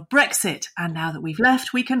festival of Brexit, and now that we've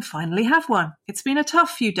left, we can finally have one. It's been a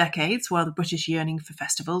tough few decades while the British yearning for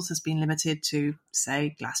festivals has been limited to,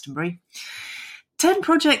 say, Glastonbury. 10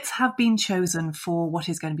 projects have been chosen for what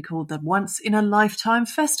is going to be called the once-in-a-lifetime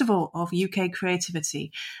festival of UK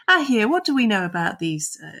creativity. Ahir, what do we know about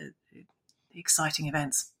these exciting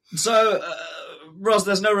events? So, Ross,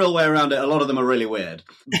 there's no real way around it. A lot of them are really weird.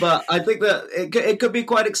 But I think that it could be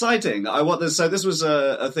quite exciting. So this was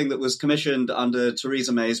a thing that was commissioned under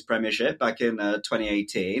Theresa May's premiership back in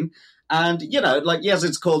 2018. And, yes,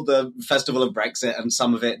 it's called the Festival of Brexit, and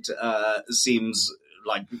some of it seems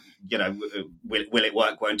like, will it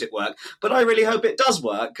work, won't it work? But I really hope it does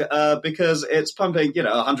work because it's pumping,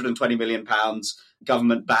 £120 million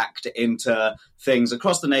government-backed into things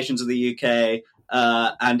across the nations of the UK,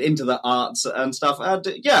 and into the arts and stuff. And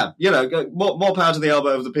more power to the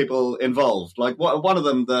elbow of the people involved. Like one of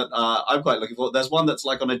them that I'm quite looking for, there's one that's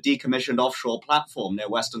like on a decommissioned offshore platform near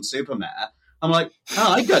Weston-super-Mare. I'm like,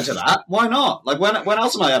 I'd go to that. Why not? Like, when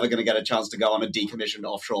else am I ever going to get a chance to go on a decommissioned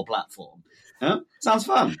offshore platform? Sounds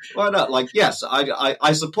fun. Why not? Like, yes,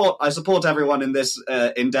 I support everyone in this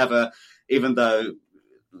endeavour, even though,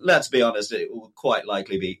 let's be honest, it will quite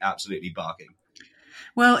likely be absolutely barking.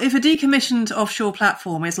 Well, if a decommissioned offshore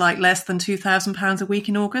platform is like less than £2,000 a week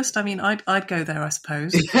in August, I mean, I'd go there, I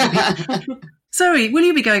suppose. Zoe, will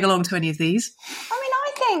you be going along to any of these? I mean,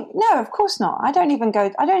 I think no, of course not. I don't even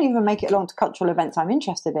make it along to cultural events I'm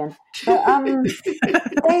interested in. But what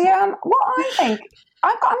I think,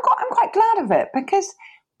 I'm quite glad of it because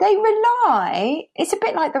they rely. It's a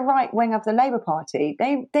bit like the right wing of the Labour Party.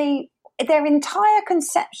 Their entire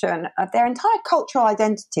conception of their entire cultural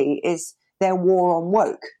identity is their war on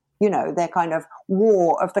woke, their kind of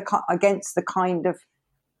war against the kind of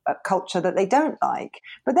culture that they don't like.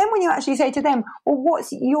 But then when you actually say to them, well,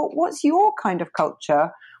 what's your kind of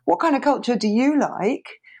culture? What kind of culture do you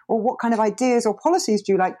like? Or what kind of ideas or policies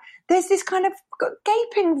do you like? There's this kind of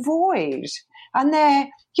gaping void. And they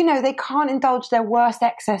can't indulge their worst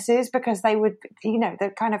excesses because they would,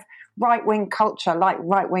 the kind of right-wing culture, like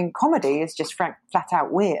right-wing comedy, is just flat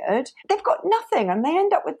out weird. They've got nothing, and they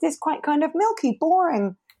end up with this quite kind of milky,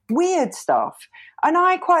 boring, weird stuff. And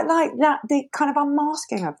I quite like that, the kind of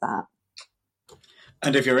unmasking of that.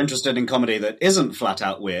 And if you're interested in comedy that isn't flat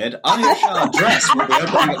out weird, Our Dress will be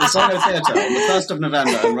opening at the Soho Theatre on the 1st of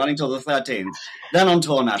November and running till the 13th, then on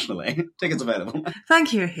tour nationally. Tickets available.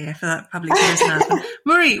 Thank you here for that public service announcement.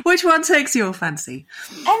 Marie, which one takes your fancy?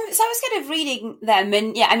 So I was kind of reading them,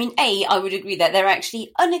 and I would agree that they're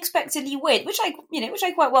actually unexpectedly weird, which I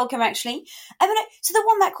quite welcome actually. So the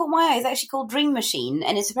one that caught my eye is actually called Dream Machine,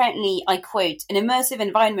 and it's apparently, I quote, an immersive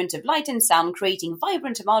environment of light and sound, creating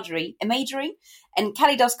vibrant imagery and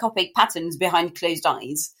kaleidoscopic patterns behind closed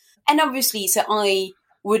eyes. And obviously, so I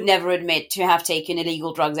would never admit to have taken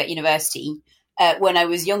illegal drugs at university when I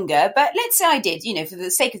was younger. But let's say I did, for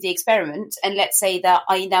the sake of the experiment. And let's say that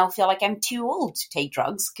I now feel like I'm too old to take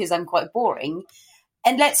drugs because I'm quite boring.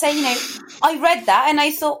 And let's say, I read that and I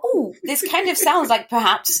thought, this kind of sounds like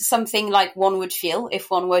perhaps something like one would feel if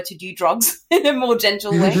one were to do drugs in a more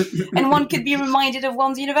gentle way. And one could be reminded of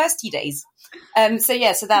one's university days. So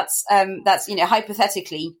that's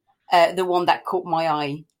hypothetically the one that caught my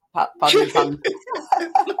eye. Pardon the pun.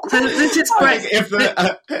 So this is great.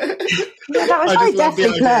 That was very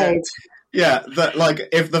deftly played. Yeah,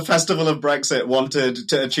 if the Festival of Brexit wanted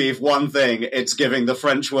to achieve one thing, it's giving the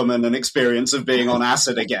French woman an experience of being on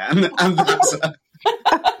acid again, and that's.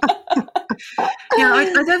 Yeah, I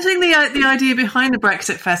don't think the idea behind the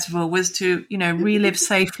Brexit Festival was to, relive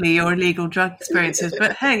safely your illegal drug experiences.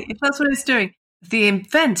 But hey, if that's what it's doing. The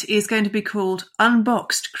event is going to be called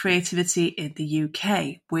Unboxed Creativity in the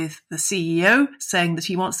UK, with the CEO saying that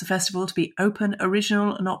he wants the festival to be open,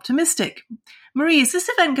 original and optimistic. Marie, is this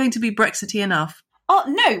event going to be Brexity enough? Oh,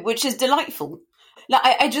 no, which is delightful.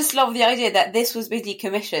 I just love the idea that this was basically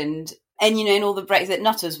commissioned and, and all the Brexit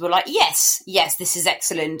nutters were like, yes, this is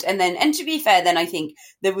excellent. And to be fair, then I think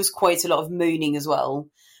there was quite a lot of moaning as well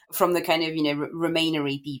from the kind of,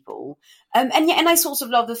 Remainery people. And I sort of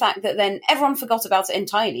love the fact that then everyone forgot about it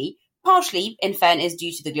entirely, partially, in fairness,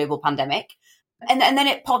 due to the global pandemic. And then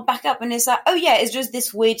it popped back up and it's like, oh yeah, it's just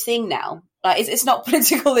this weird thing now. It's not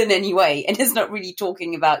political in any way. And it's not really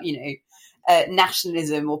talking about,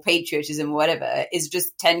 nationalism or patriotism or whatever. It's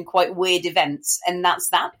just 10 quite weird events. And that's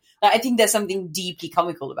that, I think there's something deeply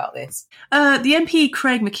comical about this. The MP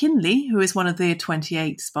Craig McKinley, who is one of the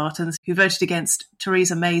 28 Spartans who voted against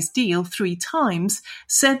Theresa May's deal 3 times,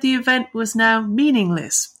 said the event was now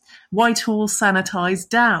meaningless. Whitehall sanitised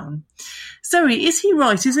down. Zoe, is he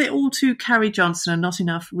right? Is it all to Carrie Johnson and not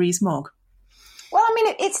enough Rees-Mogg? Well, I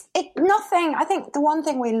mean, it's nothing. I think the one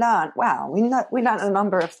thing we learned, we learned a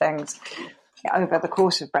number of things over the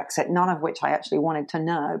course of Brexit, none of which I actually wanted to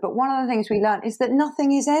know. But one of the things we learned is that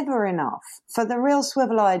nothing is ever enough. For the real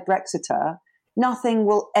swivel-eyed Brexiter, nothing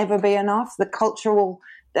will ever be enough. The cultural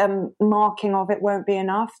marking of it won't be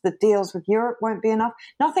enough. The deals with Europe won't be enough.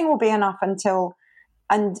 Nothing will be enough until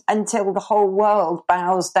the whole world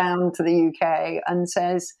bows down to the UK and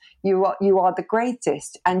says, you are the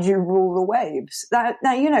greatest and you rule the waves. Now,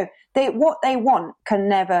 what they want can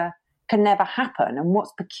never happen. And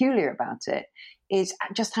what's peculiar about it is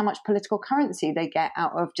just how much political currency they get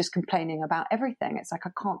out of just complaining about everything. It's like, I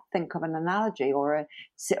can't think of an analogy or a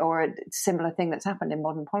similar thing that's happened in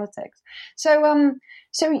modern politics. So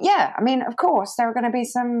yeah, I mean, of course, there are going to be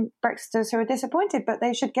some Brexiters who are disappointed, but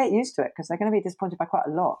they should get used to it because they're going to be disappointed by quite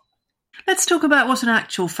a lot. Let's talk about what an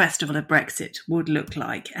actual festival of Brexit would look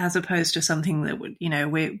like, as opposed to something that would,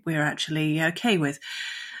 we're actually okay with.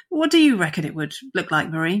 What do you reckon it would look like,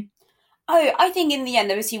 Marie? Oh, I think in the end,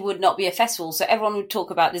 obviously, would not be a festival. So everyone would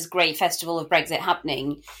talk about this great festival of Brexit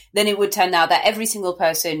happening. Then it would turn out that every single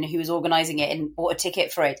person who was organising it and bought a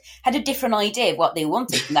ticket for it had a different idea of what they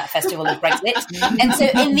wanted from that festival of Brexit. And so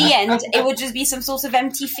in the end, it would just be some sort of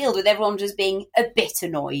empty field with everyone just being a bit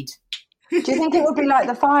annoyed. Do you think it would be like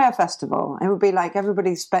the Fire Festival? It would be like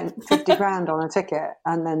everybody spent 50 grand on a ticket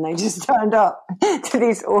and then they just turned up to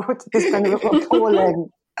this kind of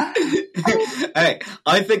appalling... Hey,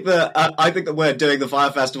 I think that we're doing the Fire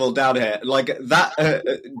Festival down here. Like that,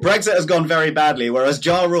 Brexit has gone very badly, whereas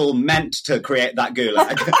Ja Rule meant to create that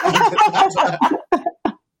gulag.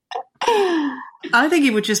 I think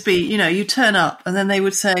it would just be, you turn up and then they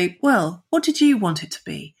would say, well, what did you want it to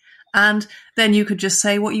be? And then you could just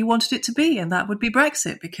say what you wanted it to be, and that would be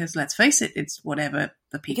Brexit, because let's face it, it's whatever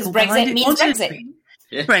the people behind it wanted it to be.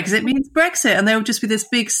 Yeah. Brexit means Brexit, and there would just be this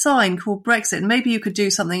big sign called Brexit. And maybe you could do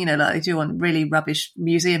something, like they do on really rubbish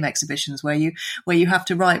museum exhibitions, where you have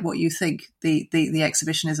to write what you think the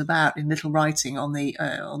exhibition is about in little writing on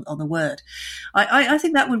the word. I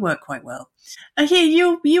think that would work quite well. I hear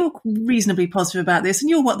you're reasonably positive about this, and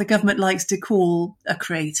you're what the government likes to call a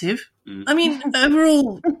creative. I mean,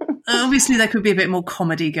 overall, obviously there could be a bit more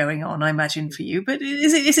comedy going on, I imagine, for you. But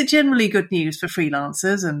is it generally good news for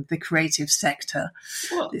freelancers and the creative sector?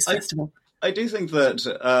 This festival. I do think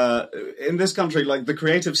that in this country, like, the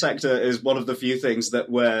creative sector is one of the few things that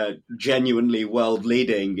we're genuinely world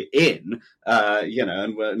leading in.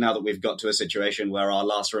 And now that we've got to a situation where our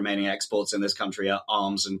last remaining exports in this country are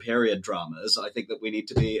arms and period dramas, I think that we need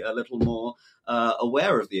to be a little more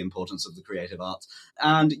aware of the importance of the creative arts.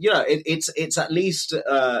 And it's at least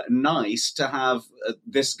nice to have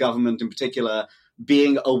this government in particular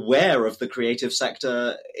being aware of the creative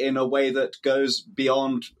sector in a way that goes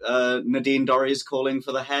beyond Nadine Dorries calling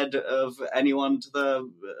for the head of anyone to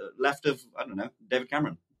the left of, I don't know, David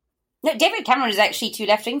Cameron. No, David Cameron is actually too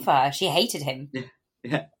left-wing for her. She hated him.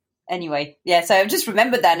 Yeah. Anyway, yeah, so I've just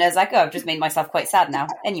remembered that and I was like, I've just made myself quite sad now.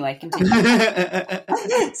 Anyway, continue.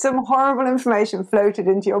 Some horrible information floated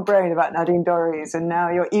into your brain about Nadine Dorries and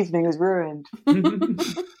now your evening is ruined.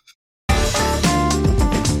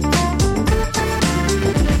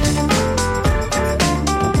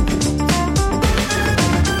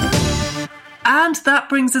 And that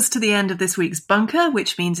brings us to the end of this week's Bunker,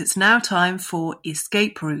 which means it's now time for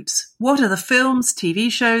Escape Routes. What are the films,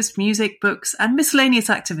 TV shows, music, books, and miscellaneous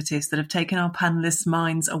activities that have taken our panellists'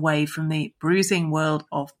 minds away from the bruising world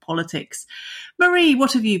of politics? Marie,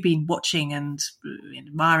 what have you been watching and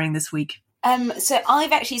admiring this week? So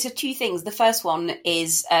I've actually said 2 things. The first one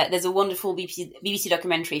is there's a wonderful BBC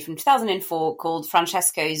documentary from 2004 called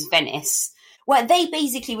Francesco's Venice, where they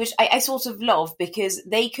basically, which I sort of love, because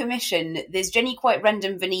they commission this Jenny quite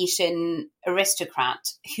random Venetian aristocrat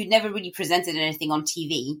who never really presented anything on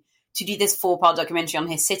TV to do this 4-part documentary on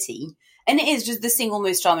his city. And it is just the single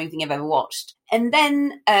most charming thing I've ever watched. And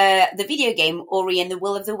then the video game, Ori and the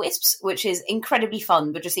Will of the Wisps, which is incredibly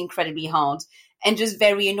fun, but just incredibly hard. And just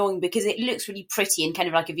very annoying because it looks really pretty and kind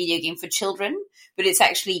of like a video game for children, but it's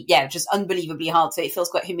actually, just unbelievably hard. So it feels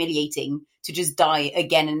quite humiliating to just die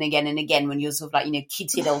again and again and again when you're sort of like,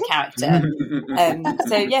 cutesy little character.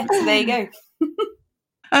 So there you go.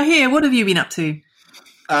 Here, what have you been up to?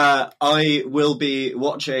 I will be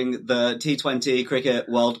watching the T20 Cricket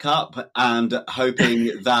World Cup and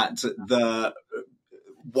hoping that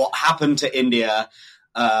what happened to India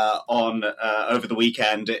on over the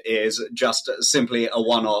weekend is just simply a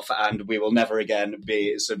one-off, and we will never again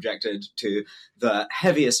be subjected to the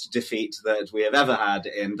heaviest defeat that we have ever had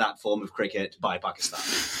in that form of cricket by Pakistan.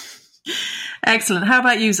 Excellent. How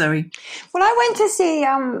about you, Zoe? Well, I went to see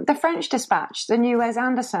The French Dispatch, the new Wes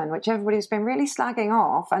Anderson, which everybody's been really slagging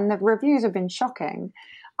off, and the reviews have been shocking.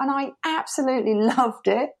 And I absolutely loved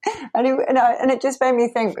it. And it just made me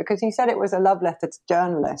think, because he said it was a love letter to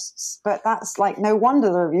journalists. But that's like, no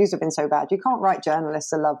wonder the reviews have been so bad. You can't write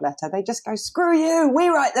journalists a love letter. They just go, screw you, we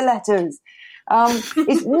write the letters.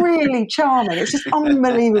 It's really charming. It's just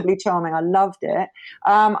unbelievably charming. I loved it.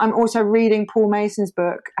 I'm also reading Paul Mason's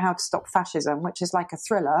book, How to Stop Fascism, which is like a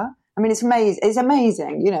thriller. I mean, it's amazing. It's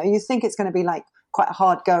amazing. You know, you think it's going to be like quite a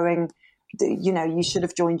hard going, you know, you should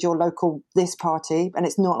have joined your local this party, and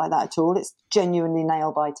it's not like that at all. It's genuinely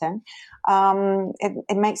nail biting.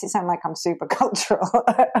 It makes it sound like I'm super cultural.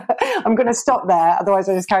 I'm going to stop there, otherwise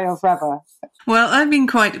I'll just carry on forever. Well, I've been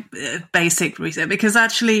quite basic recently, because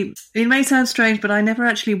actually, it may sound strange, but I never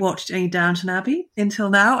actually watched any Downton Abbey until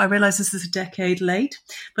now. I realise this is a decade late,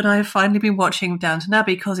 but I have finally been watching Downton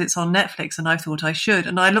Abbey because it's on Netflix, and I thought I should.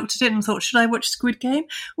 And I looked at it and thought, should I watch Squid Game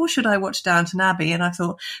or should I watch Downton Abbey? And I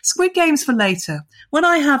thought, Squid Game's for later. When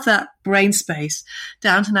I have that brain space,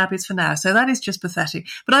 Downton Abbey's for now. So that is just pathetic.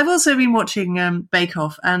 But I've also been watching Bake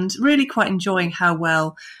Off, and really quite enjoying how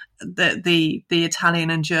well the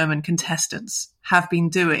Italian and German contestants have been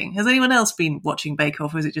doing. Has anyone else been watching Bake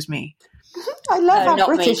Off, or is it just me? I love how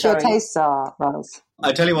British your tastes are, Ros.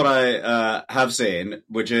 I tell you what I have seen,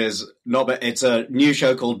 which is it's a new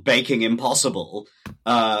show called Baking Impossible,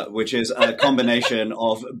 which is a combination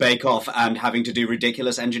of Bake Off and having to do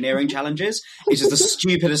ridiculous engineering challenges. It is the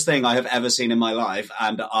stupidest thing I have ever seen in my life,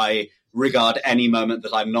 and I regard any moment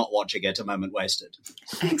that I'm not watching it a moment wasted.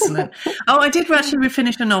 Excellent. Oh, I did actually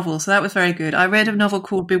finish a novel, so that was very good. I read a novel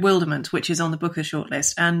called Bewilderment, which is on the Booker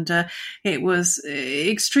shortlist, and it was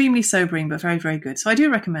extremely sobering, but very, very good. So I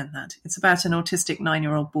do recommend that. It's about an autistic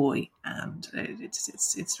 9-year-old boy, and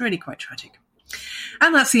it's really quite tragic.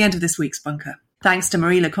 And that's the end of this week's Bunker. Thanks to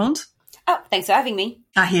Marie Leconte. Oh, thanks for having me.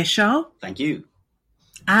 Ahir Shah. Thank you.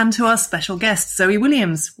 And to our special guest, Zoe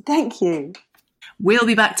Williams. Thank you. We'll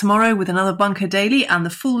be back tomorrow with another Bunker Daily and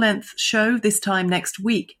the full-length show this time next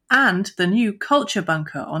week, and the new Culture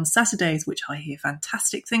Bunker on Saturdays, which I hear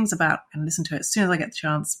fantastic things about, and listen to it as soon as I get the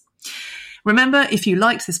chance. Remember, if you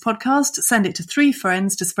liked this podcast, send it to 3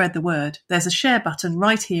 friends to spread the word. There's a share button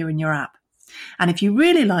right here in your app. And if you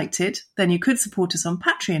really liked it, then you could support us on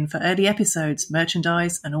Patreon for early episodes,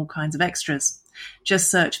 merchandise, and all kinds of extras.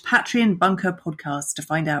 Just search Patreon Bunker Podcast to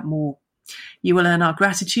find out more. You will earn our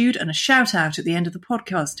gratitude and a shout out at the end of the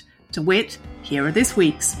podcast. To wit, here are this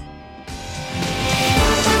week's.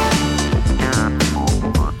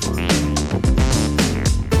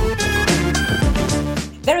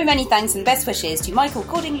 Very many thanks and best wishes to Michael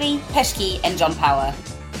Cordingley, Peshki and John Power.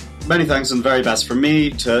 Many thanks and very best from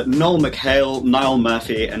me to Noel McHale, Niall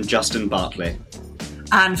Murphy and Justin Bartley.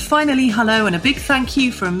 And finally, hello and a big thank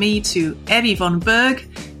you from me to Evie von Berg,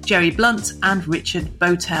 Jerry Blunt and Richard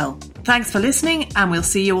Botel. Thanks for listening, and we'll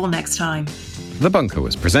see you all next time. The Bunker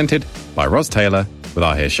was presented by Ros Taylor with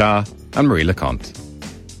Ahir Shah and Marie Leconte.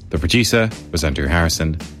 The producer was Andrew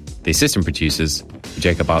Harrison. The assistant producers were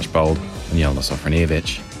Jacob Archbold and Yelena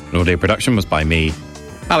Sofronievich. And audio production was by me,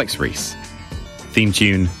 Alex Rees. Theme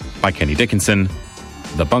tune by Kenny Dickinson.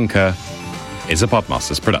 The Bunker is a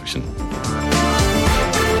Podmasters production.